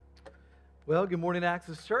Well, good morning,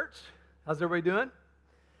 Access Church. How's everybody doing?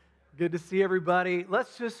 Good to see everybody.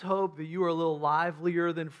 Let's just hope that you are a little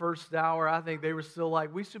livelier than first hour. I think they were still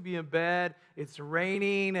like, we should be in bed. It's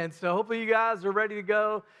raining. And so hopefully you guys are ready to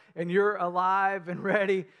go and you're alive and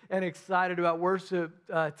ready and excited about worship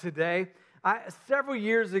today. Several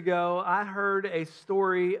years ago, I heard a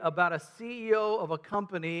story about a CEO of a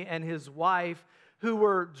company and his wife who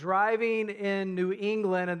were driving in New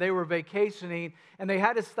England and they were vacationing and they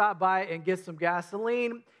had to stop by and get some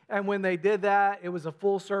gasoline. And when they did that, it was a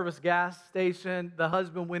full-service gas station. The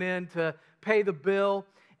husband went in to pay the bill.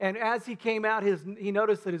 And as he came out, he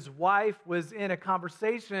noticed that his wife was in a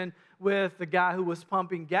conversation with the guy who was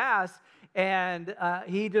pumping gas. And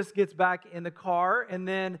he just gets back in the car. And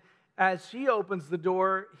then as she opens the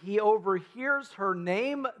door, he overhears her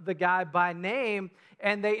name the guy by name.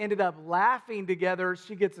 And they ended up laughing together.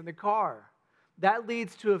 She gets in the car. That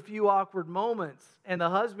leads to a few awkward moments. And the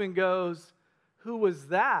husband goes, "Who was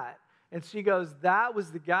that?" And she goes, "That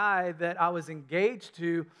was the guy that I was engaged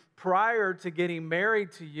to prior to getting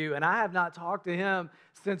married to you. And I have not talked to him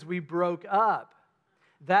since we broke up."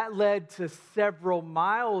 That led to several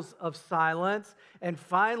miles of silence. And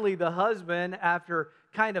finally, the husband, after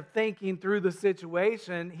kind of thinking through the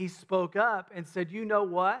situation, he spoke up and said, "You know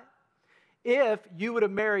what? If you would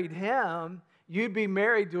have married him, you'd be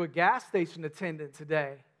married to a gas station attendant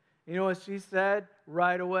today." You know what she said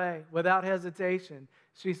right away, without hesitation?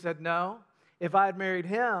 She said, "No, if I had married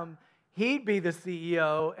him, he'd be the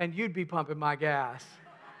CEO and you'd be pumping my gas."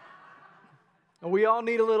 And we all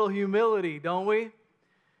need a little humility, don't we?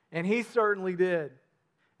 And he certainly did.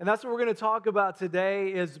 And that's what we're going to talk about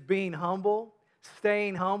today is being humble,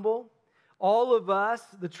 staying humble. All of us,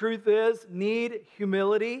 the truth is, need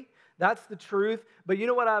humility. That's the truth. But you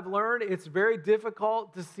know what I've learned? It's very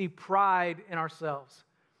difficult to see pride in ourselves.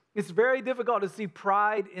 It's very difficult to see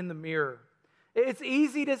pride in the mirror. It's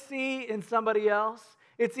easy to see in somebody else.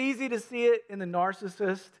 It's easy to see it in the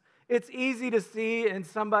narcissist. It's easy to see in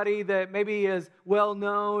somebody that maybe is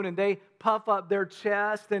well-known and they puff up their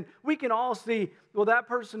chest. And we can all see, well, that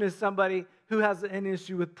person is somebody who has an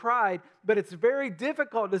issue with pride. But it's very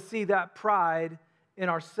difficult to see that pride in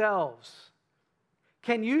ourselves.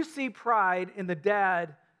 Can you see pride in the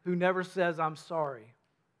dad who never says, "I'm sorry"?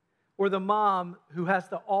 Or the mom who has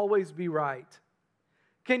to always be right?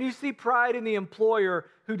 Can you see pride in the employer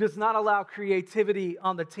who does not allow creativity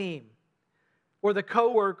on the team? Or the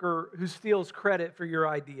coworker who steals credit for your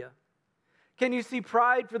idea? Can you see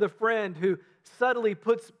pride for the friend who subtly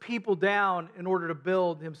puts people down in order to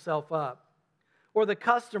build himself up? Or the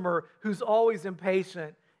customer who's always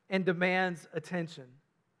impatient and demands attention?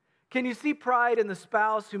 Can you see pride in the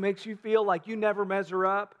spouse who makes you feel like you never measure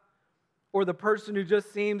up? Or the person who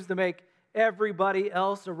just seems to make everybody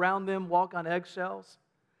else around them walk on eggshells?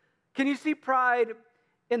 Can you see pride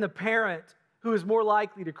in the parent who is more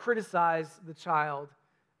likely to criticize the child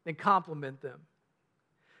than compliment them?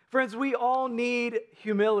 Friends, we all need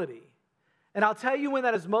humility. And I'll tell you when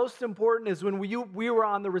that is most important is when we were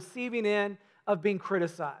on the receiving end of being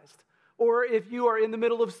criticized. Or if you are in the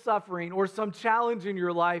middle of suffering or some challenge in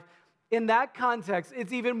your life, in that context,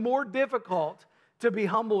 it's even more difficult to be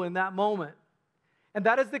humble in that moment. And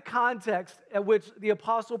that is the context at which the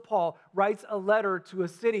Apostle Paul writes a letter to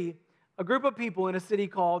a group of people in a city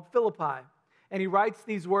called Philippi. And he writes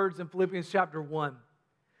these words in Philippians chapter 1.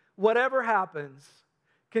 "Whatever happens,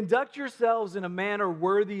 conduct yourselves in a manner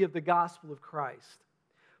worthy of the gospel of Christ.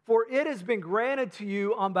 For it has been granted to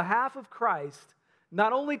you on behalf of Christ,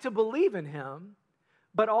 not only to believe in him,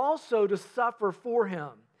 but also to suffer for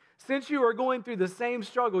him. Since you are going through the same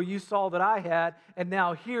struggle you saw that I had, and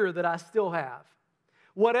now hear that I still have.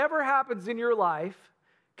 Whatever happens in your life,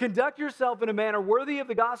 conduct yourself in a manner worthy of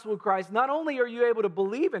the gospel of Christ. Not only are you able to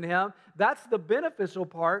believe in him, that's the beneficial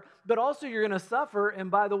part, but also you're going to suffer,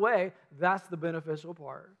 and by the way, that's the beneficial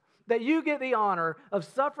part. That you get the honor of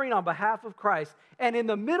suffering on behalf of Christ. And in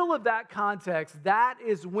the middle of that context, that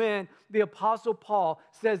is when the Apostle Paul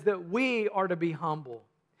says that we are to be humble.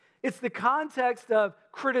 It's the context of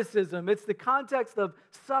criticism. It's the context of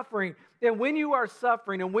suffering. And when you are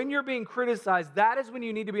suffering and when you're being criticized, that is when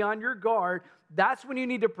you need to be on your guard. That's when you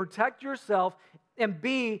need to protect yourself and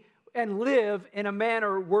be and live in a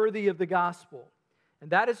manner worthy of the gospel.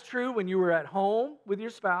 And that is true when you are at home with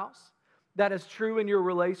your spouse. That is true in your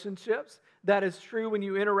relationships. That is true when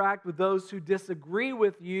you interact with those who disagree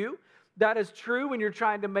with you. That is true when you're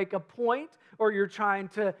trying to make a point or you're trying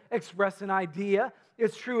to express an idea.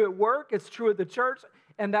 It's true at work. It's true at the church.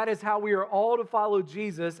 And that is how we are all to follow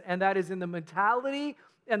Jesus. And that is in the mentality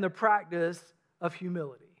and the practice of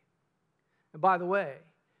humility. And by the way,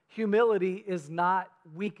 humility is not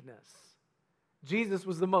weakness. Jesus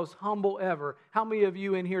was the most humble ever. How many of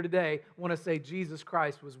you in here today want to say Jesus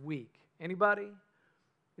Christ was weak? Anybody?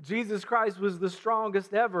 Jesus Christ was the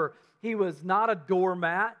strongest ever. He was not a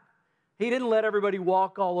doormat. He didn't let everybody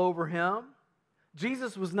walk all over him.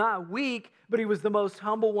 Jesus was not weak, but he was the most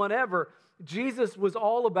humble one ever. Jesus was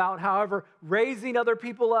all about, however, raising other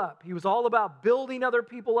people up. He was all about building other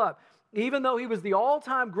people up. Even though he was the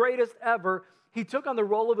all-time greatest ever, he took on the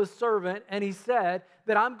role of a servant and he said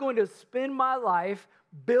that I'm going to spend my life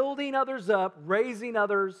building others up, raising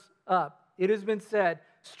others up. It has been said,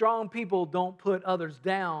 strong people don't put others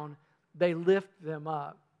down, they lift them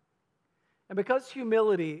up. And because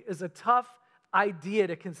humility is a tough idea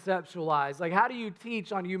to conceptualize, like how do you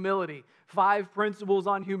teach on humility? 5 principles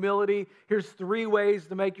on humility. Here's 3 ways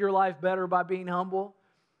to make your life better by being humble.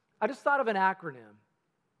 I just thought of an acronym.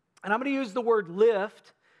 And I'm going to use the word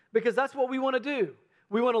lift because that's what we want to do.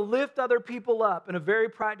 We want to lift other people up in a very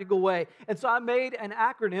practical way. And so I made an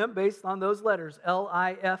acronym based on those letters,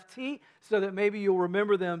 L-I-F-T, so that maybe you'll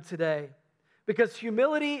remember them today. Because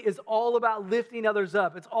humility is all about lifting others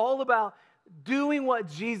up. It's all about doing what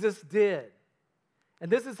Jesus did.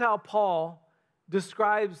 And this is how Paul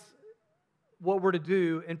describes what we're to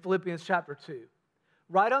do in Philippians chapter 2.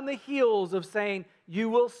 Right on the heels of saying, you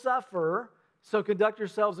will suffer, so conduct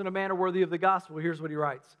yourselves in a manner worthy of the gospel. Here's what he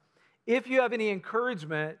writes. If you have any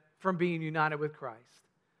encouragement from being united with Christ.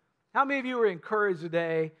 How many of you are encouraged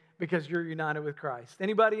today because you're united with Christ?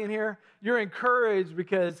 Anybody in here? You're encouraged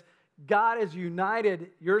because God has united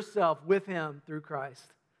yourself with him through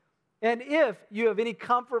Christ. And if you have any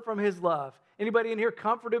comfort from his love, anybody in here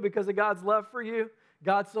comforted because of God's love for you?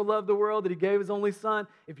 God so loved the world that he gave his only son.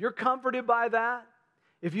 If you're comforted by that,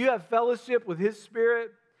 if you have fellowship with his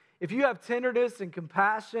Spirit, if you have tenderness and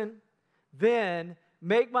compassion, then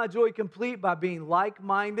make my joy complete by being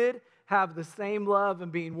like-minded, have the same love,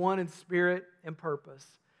 and being one in spirit and purpose.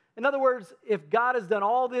 In other words, if God has done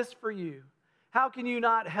all this for you, how can you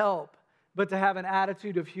not help but to have an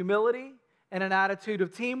attitude of humility and an attitude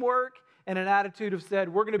of teamwork and an attitude of said,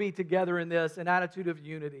 we're going to be together in this, an attitude of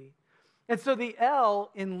unity. And so the L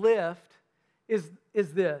in lift is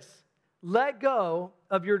this. Let go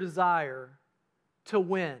of your desire to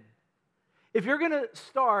win. If you're going to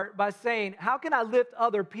start by saying, how can I lift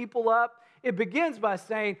other people up? It begins by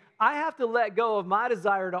saying, I have to let go of my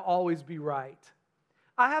desire to always be right.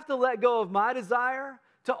 I have to let go of my desire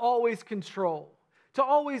to always control, to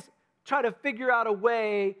always try to figure out a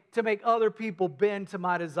way to make other people bend to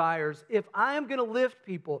my desires. If I am going to lift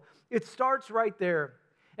people, it starts right there.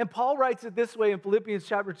 And Paul writes it this way in Philippians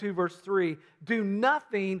chapter 2, verse 3, do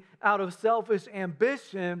nothing out of selfish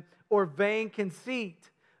ambition or vain conceit,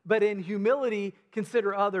 but in humility,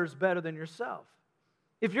 consider others better than yourself.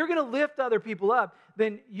 If you're going to lift other people up,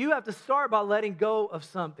 then you have to start by letting go of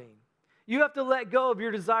something. You have to let go of your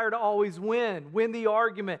desire to always win the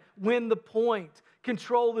argument, win the point,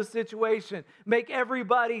 control the situation, make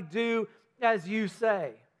everybody do as you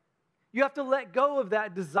say. You have to let go of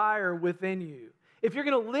that desire within you. If you're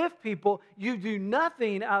going to lift people, you do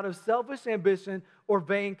nothing out of selfish ambition or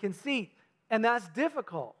vain conceit. And that's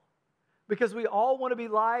difficult because we all want to be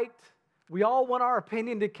liked. We all want our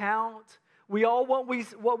opinion to count. We all want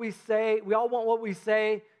what we say. We all want what we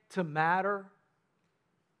say to matter.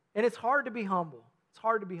 And it's hard to be humble. It's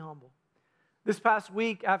hard to be humble. This past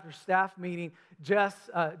week after staff meeting, Jess,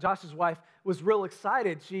 Josh's wife, was real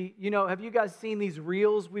excited. She, have you guys seen these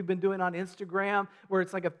reels we've been doing on Instagram where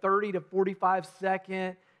it's like a 30 to 45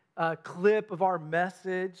 second clip of our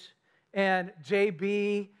message? And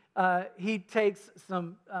JB, he takes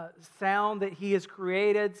some sound that he has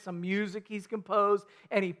created, some music he's composed,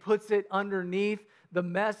 and he puts it underneath the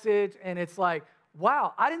message. And it's like,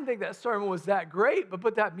 wow, I didn't think that sermon was that great, but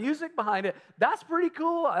put that music behind it. That's pretty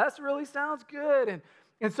cool. That really sounds good.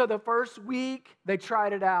 And so the first week, they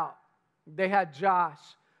tried it out. They had Josh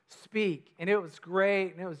speak, and it was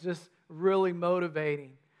great, and it was just really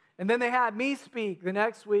motivating. And then they had me speak the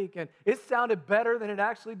next week, and it sounded better than it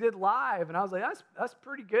actually did live. And I was like, that's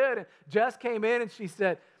pretty good. And Jess came in, and she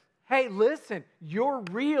said, hey, listen, your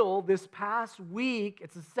reel this past week,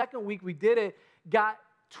 it's the second week we did it, got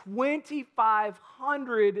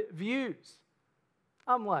 2,500 views.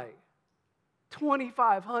 I'm like,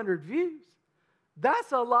 2,500 views?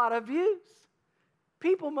 That's a lot of views.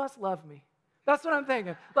 People must love me. That's what I'm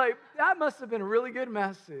thinking. Like, that must have been a really good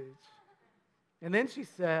message. And then she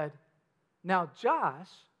said, now Josh,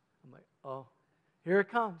 I'm like, oh, here it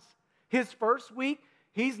comes. His first week,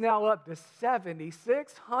 he's now up to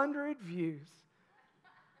 7,600 views.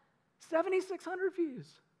 7,600 views.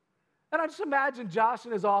 And I just imagine Josh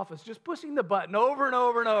in his office just pushing the button over and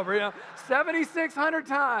over and over, 7,600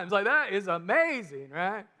 times. Like, that is amazing,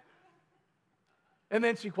 right? And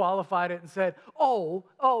then she qualified it and said, oh,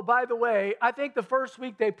 by the way, I think the first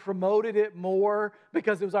week they promoted it more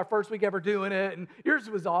because it was our first week ever doing it, and yours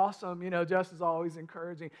was awesome. Jess is always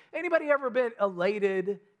encouraging. Anybody ever been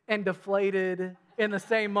elated and deflated in the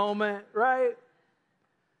same moment, right?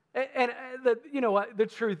 And the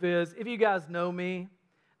truth is, if you guys know me,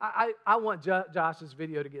 I want Josh's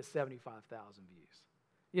video to get 75,000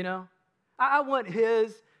 views. I want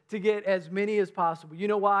his to get as many as possible. You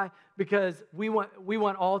know why? Because we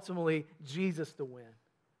want ultimately Jesus to win,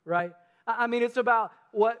 right? I mean, it's about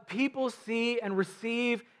what people see and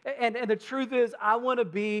receive. And the truth is, I want to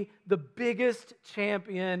be the biggest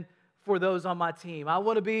champion for those on my team. I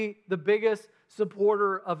want to be the biggest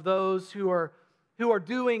supporter of those who are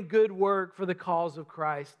doing good work for the cause of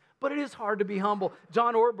Christ. But it is hard to be humble.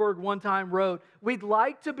 John Ortberg one time wrote, "We'd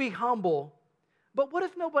like to be humble, but what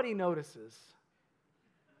if nobody notices?"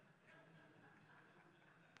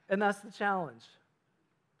 And that's the challenge.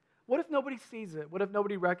 What if nobody sees it? What if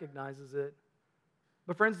nobody recognizes it?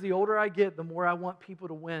 But friends, the older I get, the more I want people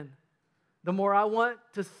to win. The more I want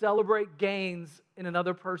to celebrate gains in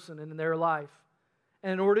another person and in their life.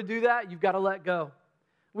 And in order to do that, you've got to let go.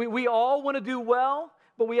 We all want to do well,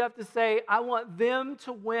 but we have to say, I want them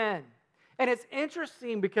to win. And it's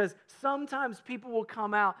interesting because sometimes people will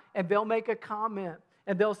come out and they'll make a comment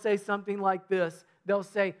and they'll say something like this. They'll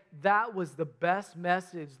say, "That was the best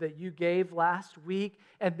message that you gave last week,"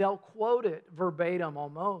 and they'll quote it verbatim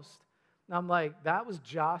almost. And I'm like, that was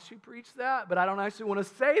Josh who preached that, but I don't actually want to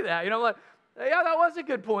say that. I'm like, yeah, that was a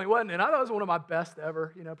good point, wasn't it? I thought it was one of my best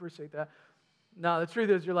ever. Appreciate that. No, the truth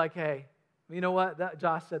is, you're like, hey, you know what?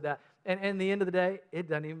 Josh said that. And in the end of the day, it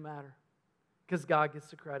doesn't even matter because God gets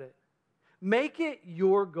the credit. Make it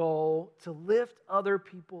your goal to lift other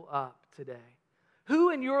people up today.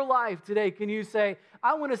 Who in your life today can you say,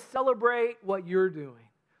 I want to celebrate what you're doing?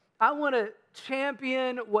 I want to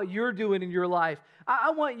champion what you're doing in your life.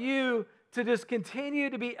 I want you to just continue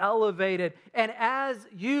to be elevated. And as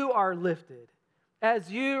you are lifted, as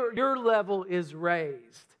your level is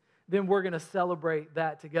raised, then we're going to celebrate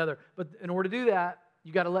that together. But in order to do that,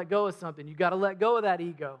 you got to let go of something. You got to let go of that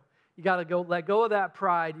ego. You got to let go of that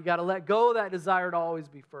pride. You got to let go of that desire to always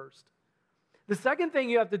be first. The second thing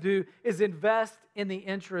you have to do is invest in the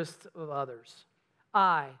interests of others.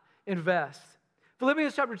 Invest.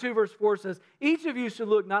 Philippians chapter 2, verse 4 says, each of you should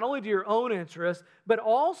look not only to your own interest, but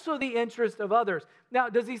also the interest of others. Now,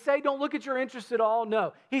 does he say don't look at your interest at all?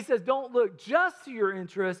 No. He says don't look just to your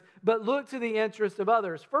interest, but look to the interest of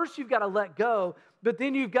others. First, you've got to let go, but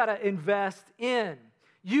then you've got to invest in.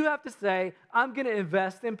 You have to say, I'm going to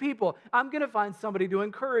invest in people. I'm going to find somebody to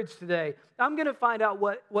encourage today. I'm going to find out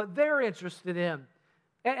what they're interested in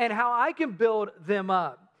and how I can build them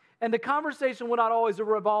up. And the conversation will not always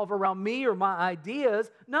revolve around me or my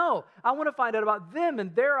ideas. No, I want to find out about them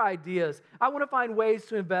and their ideas. I want to find ways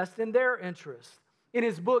to invest in their interests. In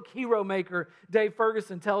his book, Hero Maker, Dave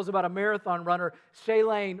Ferguson tells about a marathon runner,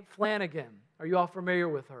 Shailene Flanagan. Are you all familiar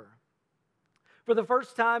with her? For the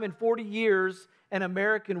first time in 40 years, an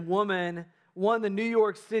American woman won the New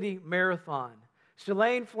York City Marathon.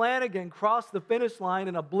 Shailene Flanagan crossed the finish line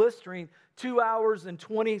in a blistering 2 hours and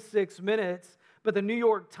 26 minutes, but the New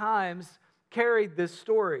York Times carried this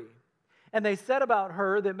story. And they said about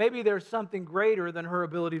her that maybe there's something greater than her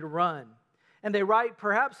ability to run. And they write,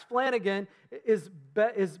 perhaps Flanagan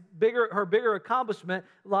her bigger accomplishment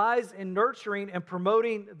lies in nurturing and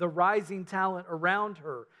promoting the rising talent around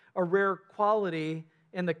her, a rare quality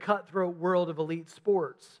in the cutthroat world of elite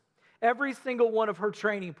sports. Every single one of her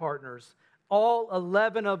training partners, all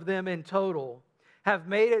 11 of them in total, have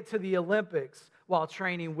made it to the Olympics while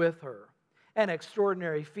training with her. An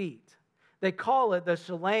extraordinary feat. They call it the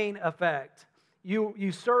Shailene effect.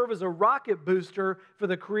 You serve as a rocket booster for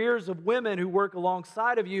the careers of women who work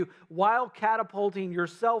alongside of you while catapulting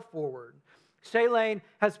yourself forward. Shailene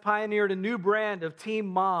has pioneered a new brand of team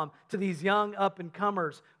mom to these young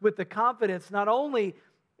up-and-comers with the confidence not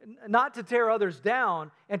to tear others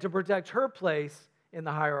down and to protect her place in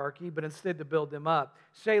the hierarchy, but instead to build them up.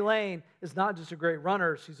 Shailene is not just a great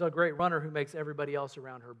runner, she's a great runner who makes everybody else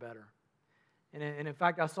around her better. And in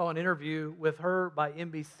fact, I saw an interview with her by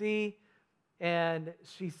NBC, and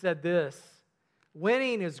she said this,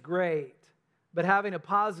 winning is great, but having a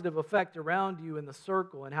positive effect around you in the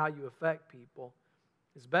circle and how you affect people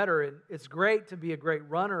is better. And it's great to be a great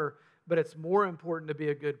runner, but it's more important to be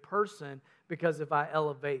a good person because if I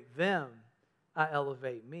elevate them, I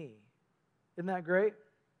elevate me. Isn't that great?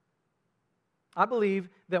 I believe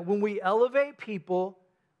that when we elevate people,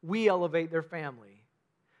 we elevate their family.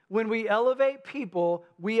 When we elevate people,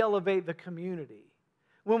 we elevate the community.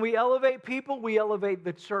 When we elevate people, we elevate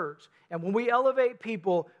the church. And when we elevate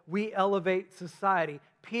people, we elevate society.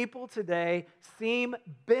 People today seem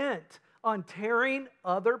bent on tearing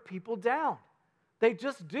other people down. They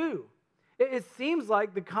just do. It seems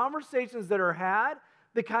like the conversations that are had,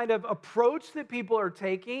 the kind of approach that people are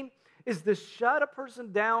taking is to shut a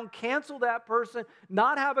person down, cancel that person,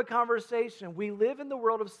 not have a conversation. We live in the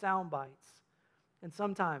world of sound bites. And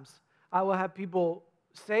sometimes I will have people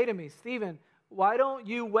say to me, Stephen, why don't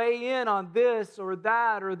you weigh in on this or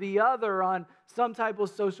that or the other on some type of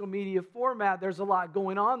social media format? There's a lot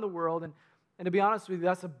going on in the world. And to be honest with you,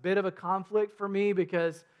 that's a bit of a conflict for me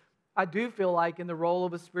because I do feel like in the role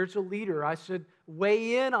of a spiritual leader, I should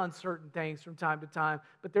weigh in on certain things from time to time.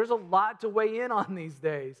 But there's a lot to weigh in on these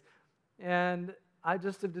days. And I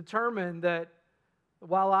just have determined that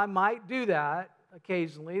while I might do that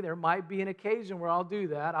occasionally, there might be an occasion where I'll do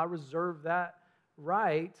that. I reserve that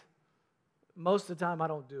right. Most of the time, I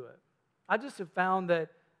don't do it. I just have found that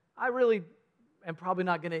I really am probably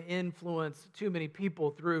not going to influence too many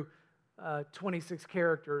people through 26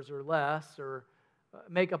 characters or less, or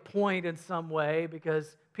make a point in some way,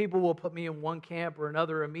 because people will put me in one camp or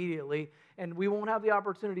another immediately, and we won't have the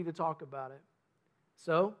opportunity to talk about it.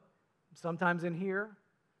 So, sometimes in here,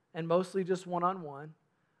 and mostly just one-on-one,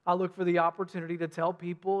 I look for the opportunity to tell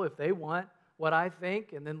people, if they want, what I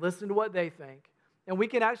think, and then listen to what they think. And we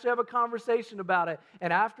can actually have a conversation about it.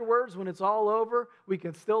 And afterwards, when it's all over, we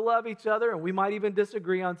can still love each other, and we might even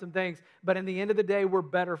disagree on some things. But in the end of the day, we're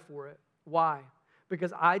better for it. Why?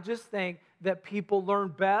 Because I just think that people learn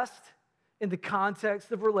best in the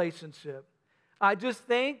context of relationship. I just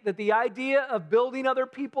think that the idea of building other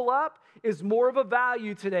people up is more of a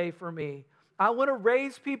value today for me. I want to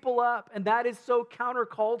raise people up, and that is so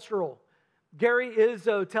countercultural. Gary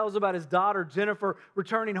Izzo tells about his daughter, Jennifer,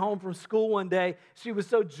 returning home from school one day. She was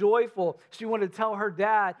so joyful. She wanted to tell her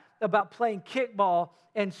dad about playing kickball,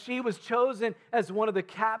 and she was chosen as one of the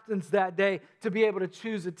captains that day to be able to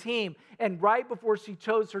choose a team. And right before she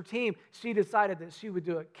chose her team, she decided that she would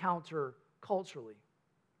do it counter-culturally.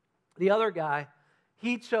 The other guy,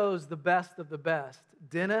 he chose the best of the best.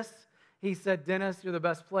 Dennis, he said, Dennis, you're the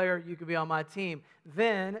best player. You can be on my team.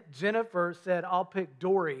 Then Jennifer said, I'll pick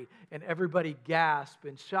Dory. And everybody gasped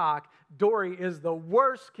in shock. Dory is the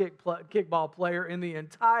worst kickball player in the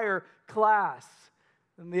entire class.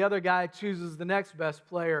 And the other guy chooses the next best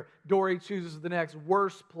player. Dory chooses the next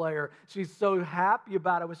worst player. She's so happy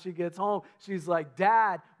about it when she gets home. She's like,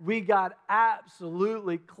 Dad, we got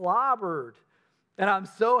absolutely clobbered. And I'm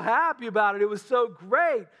so happy about it. It was so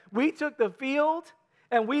great. We took the field,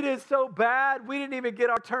 and we did so bad, we didn't even get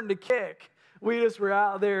our turn to kick. We just were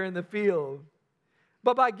out there in the field.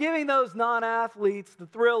 But by giving those non-athletes the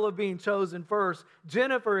thrill of being chosen first,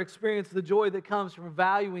 Jennifer experienced the joy that comes from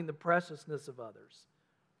valuing the preciousness of others.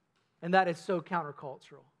 And that is so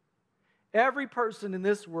countercultural. Every person in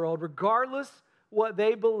this world, regardless what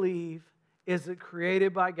they believe, is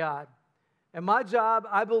created by God. And my job,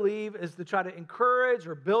 I believe, is to try to encourage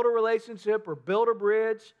or build a relationship or build a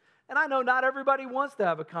bridge. And I know not everybody wants to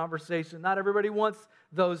have a conversation. Not everybody wants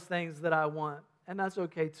those things that I want. And that's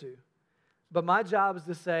okay too. But my job is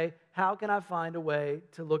to say, how can I find a way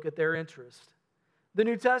to look at their interest? The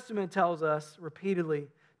New Testament tells us repeatedly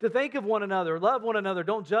to think of one another, love one another,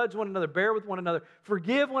 don't judge one another, bear with one another,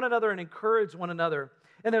 forgive one another, and encourage one another.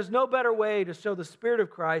 And there's no better way to show the Spirit of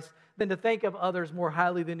Christ than to think of others more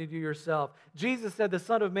highly than you do yourself. Jesus said the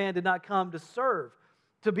Son of Man did not come to serve,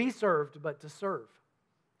 to be served, but to serve.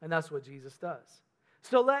 And that's what Jesus does.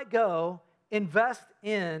 So let go, invest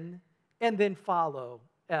in, and then follow.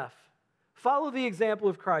 F. Follow the example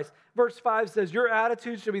of Christ. Verse 5 says, your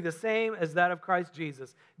attitude should be the same as that of Christ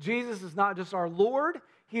Jesus. Jesus is not just our Lord,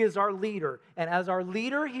 He is our leader. And as our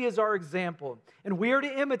leader, He is our example. And we are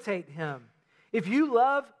to imitate Him. If you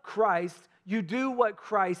love Christ, you do what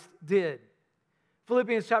Christ did.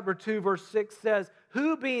 Philippians chapter 2, verse 6 says,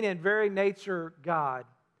 who being in very nature God,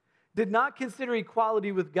 did not consider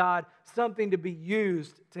equality with God something to be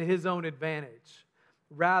used to His own advantage.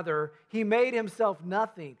 Rather, He made Himself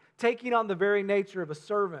nothing, taking on the very nature of a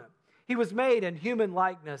servant. He was made in human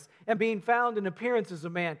likeness, and being found in appearance as a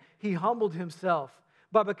man, He humbled Himself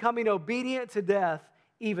by becoming obedient to death,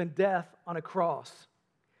 even death on a cross.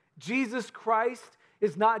 Jesus Christ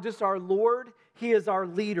is not just our Lord, He is our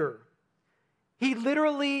leader. He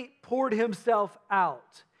literally poured Himself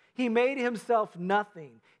out. He made Himself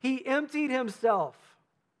nothing. He emptied Himself.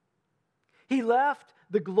 He left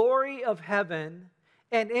the glory of heaven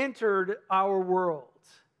and entered our world.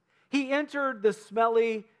 He entered the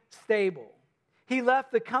smelly stable. He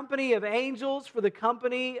left the company of angels for the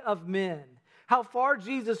company of men. How far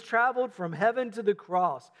Jesus traveled from heaven to the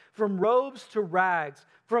cross, from robes to rags,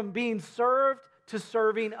 from being served to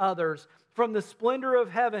serving others, from the splendor of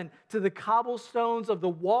heaven to the cobblestones of the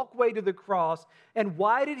walkway to the cross. And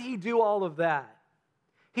why did he do all of that?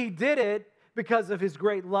 He did it because of his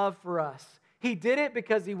great love for us. He did it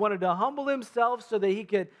because he wanted to humble himself so that he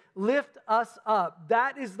could lift us up.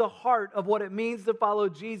 That is the heart of what it means to follow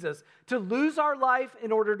Jesus. To lose our life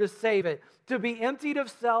in order to save it. To be emptied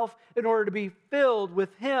of self in order to be filled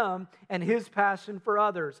with him and his passion for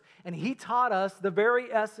others. And he taught us the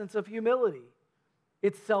very essence of humility.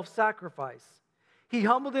 It's self-sacrifice. He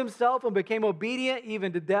humbled himself and became obedient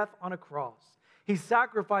even to death on a cross. He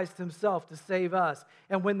sacrificed himself to save us.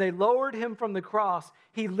 And when they lowered him from the cross,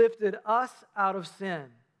 he lifted us out of sin.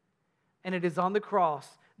 And it is on the cross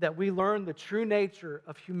that we learn the true nature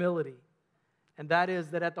of humility. And that is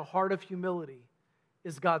that at the heart of humility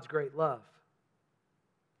is God's great love.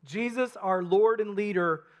 Jesus, our Lord and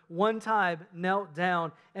leader, one time knelt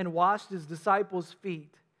down and washed his disciples'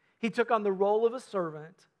 feet. He took on the role of a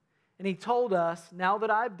servant, and he told us, now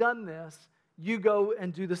that I've done this, you go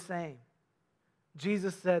and do the same.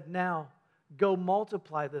 Jesus said, now, go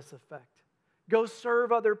multiply this effect. Go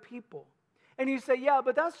serve other people. And you say, yeah,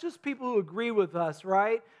 but that's just people who agree with us,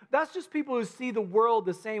 right? That's just people who see the world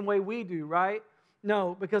the same way we do, right?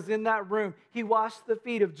 No, because in that room, he washed the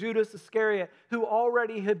feet of Judas Iscariot, who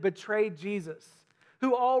already had betrayed Jesus,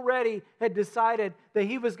 who already had decided that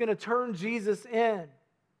he was going to turn Jesus in.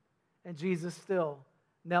 And Jesus still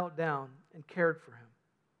knelt down and cared for him.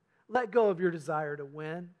 Let go of your desire to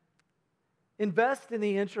win. Invest in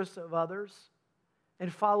the interests of others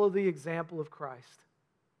and follow the example of Christ.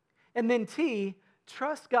 And then T,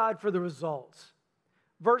 trust God for the results.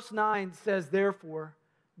 Verse 9 says, therefore,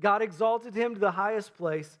 God exalted him to the highest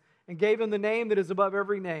place and gave him the name that is above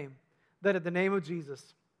every name, that at the name of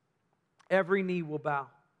Jesus, every knee will bow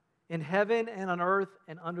in heaven and on earth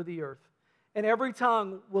and under the earth. And every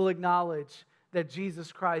tongue will acknowledge that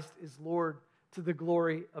Jesus Christ is Lord to the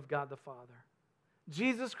glory of God the Father.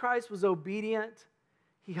 Jesus Christ was obedient.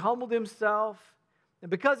 He humbled himself. And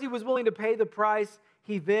because he was willing to pay the price,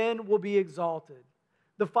 he then will be exalted.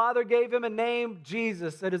 The Father gave him a name,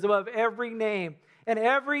 Jesus, that is above every name. And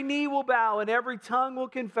every knee will bow and every tongue will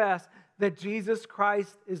confess that Jesus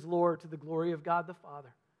Christ is Lord to the glory of God the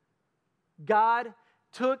Father. God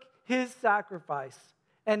took his sacrifice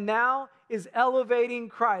and now is elevating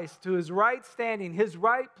Christ to his right standing, his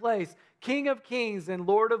right place, King of kings and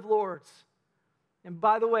Lord of lords. And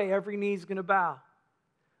by the way, every knee is going to bow.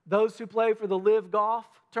 Those who play for the Live Golf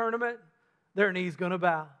tournament, their knee's going to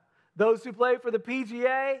bow. Those who play for the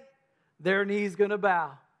PGA, their knee's going to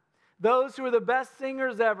bow. Those who are the best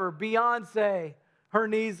singers ever, Beyonce, her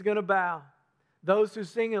knee's going to bow. Those who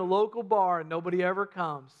sing in a local bar and nobody ever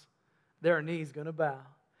comes, their knee's going to bow.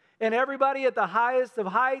 And everybody at the highest of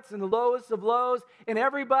heights and the lowest of lows, and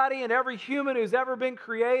everybody and every human who's ever been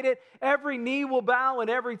created, every knee will bow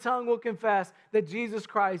and every tongue will confess that Jesus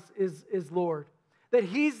Christ is Lord, that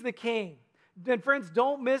he's the King. And friends,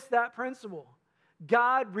 don't miss that principle.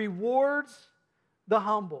 God rewards the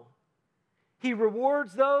humble. He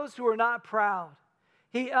rewards those who are not proud.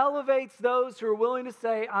 He elevates those who are willing to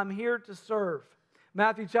say, I'm here to serve.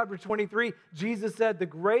 Matthew chapter 23, Jesus said, the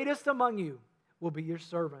greatest among you will be your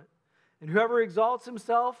servant. And whoever exalts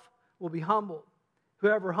himself will be humbled.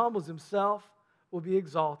 Whoever humbles himself will be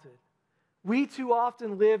exalted. We too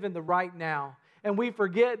often live in the right now, and we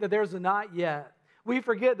forget that there's a not yet. We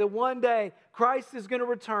forget that one day Christ is going to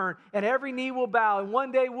return, and every knee will bow, and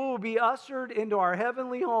one day we will be ushered into our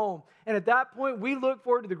heavenly home. And at that point, we look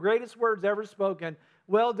forward to the greatest words ever spoken.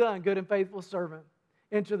 Well done, good and faithful servant.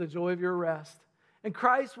 Enter the joy of your rest. And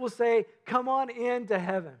Christ will say, come on into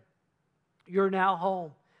heaven. You're now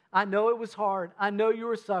home. I know it was hard. I know you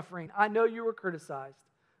were suffering. I know you were criticized.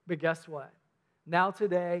 But guess what? Now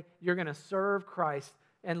today, you're going to serve Christ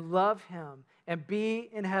and love him and be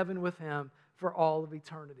in heaven with him for all of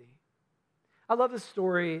eternity. I love the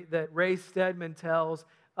story that Ray Stedman tells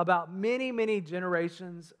about many, many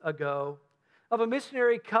generations ago of a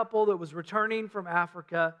missionary couple that was returning from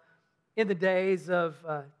Africa in the days of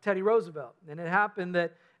Teddy Roosevelt. And it happened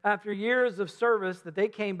that after years of service that they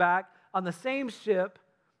came back on the same ship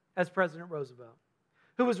as President Roosevelt,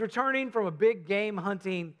 who was returning from a big game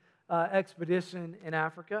hunting expedition in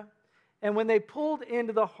Africa. And when they pulled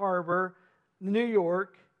into the harbor, New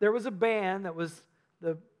York, there was a band that was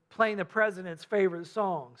playing the president's favorite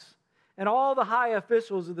songs. And all the high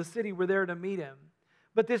officials of the city were there to meet him.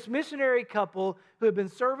 But this missionary couple who had been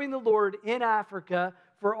serving the Lord in Africa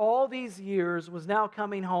for all these years was now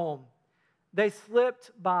coming home. they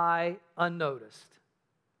slipped by unnoticed.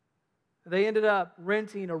 They ended up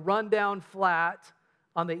renting a rundown flat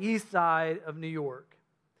on the east side of New York.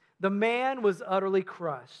 The man was utterly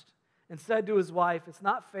crushed and said to his wife, "It's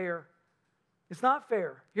not fair. It's not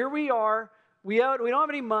fair. Here we are. We don't have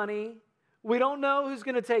any money. We don't know who's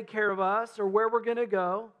going to take care of us or where we're going to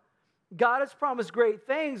go. God has promised great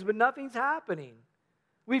things, but nothing's happening.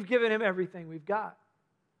 We've given him everything we've got.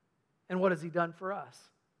 And what has he done for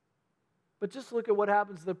us?" But just look at what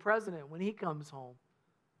happens to the president when he comes home.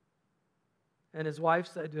 And his wife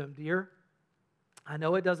said to him, "Dear, I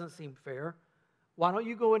know it doesn't seem fair. Why don't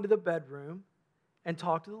you go into the bedroom and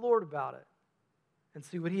talk to the Lord about it and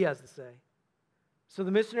see what he has to say?" So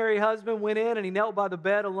the missionary husband went in and he knelt by the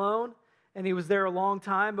bed alone, and he was there a long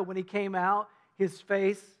time. But when he came out, his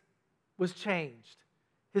face was changed.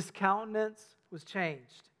 His countenance was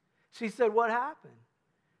changed. She said, "What happened?"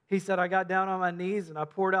 He said, "I got down on my knees and I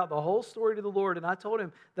poured out the whole story to the Lord, and I told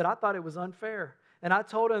him that I thought it was unfair. And I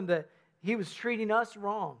told him that he was treating us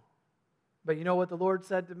wrong. But you know what the Lord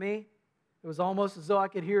said to me? It was almost as though I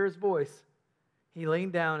could hear his voice. He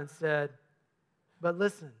leaned down and said, 'But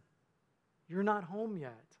listen, you're not home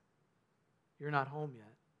yet. You're not home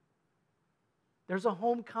yet. There's a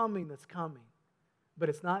homecoming that's coming, but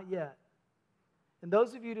it's not yet.'" And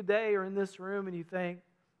those of you today are in this room and you think,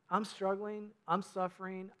 "I'm struggling, I'm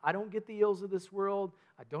suffering, I don't get the ills of this world,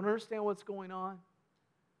 I don't understand what's going on."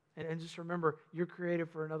 And just remember, you're created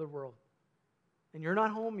for another world. And you're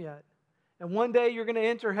not home yet. And one day you're going to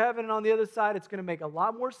enter heaven, and on the other side, it's going to make a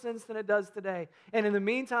lot more sense than it does today. And in the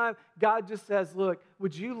meantime, God just says, "Look,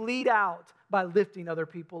 would you lead out by lifting other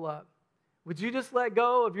people up? Would you just let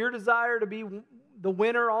go of your desire to be the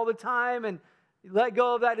winner all the time and let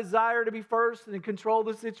go of that desire to be first and control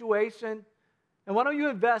the situation? And why don't you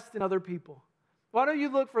invest in other people? Why don't you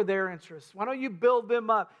look for their interests? Why don't you build them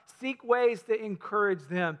up? Seek ways to encourage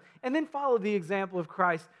them. And then follow the example of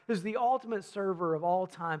Christ, who's the ultimate server of all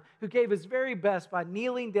time, who gave his very best by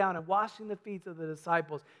kneeling down and washing the feet of the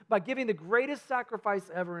disciples, by giving the greatest sacrifice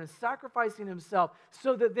ever and sacrificing himself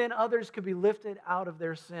so that then others could be lifted out of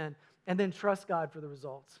their sin and then trust God for the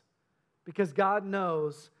results. Because God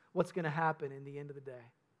knows what's going to happen in the end of the day.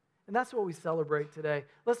 And that's what we celebrate today.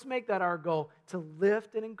 Let's make that our goal, to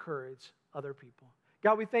lift and encourage other people.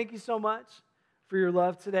 God, we thank you so much for your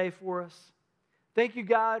love today for us. Thank you,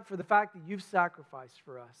 God, for the fact that you've sacrificed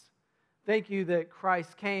for us. Thank you that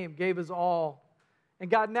Christ came, gave us all. And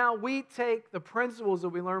God, now we take the principles that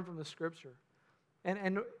we learn from the Scripture.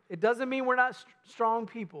 And it doesn't mean we're not strong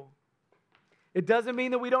people. It doesn't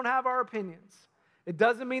mean that we don't have our opinions. It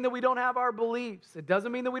doesn't mean that we don't have our beliefs. It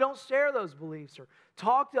doesn't mean that we don't share those beliefs or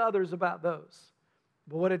talk to others about those.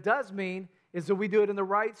 But what it does mean is that we do it in the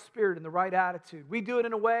right spirit, in the right attitude. We do it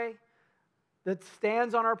in a way that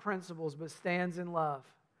stands on our principles, but stands in love.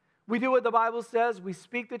 We do what the Bible says. We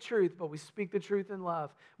speak the truth, but we speak the truth in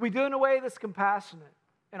love. We do it in a way that's compassionate.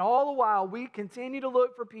 And all the while, we continue to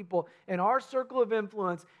look for people in our circle of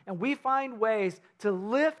influence, and we find ways to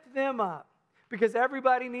lift them up, because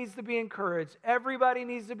everybody needs to be encouraged. Everybody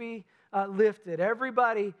needs to be lifted.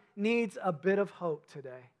 Everybody needs a bit of hope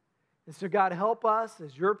today. And so, God, help us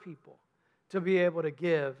as your people to be able to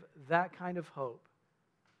give that kind of hope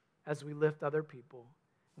as we lift other people.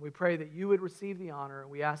 And we pray that you would receive the honor, and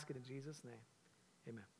we ask it in Jesus' name. Amen.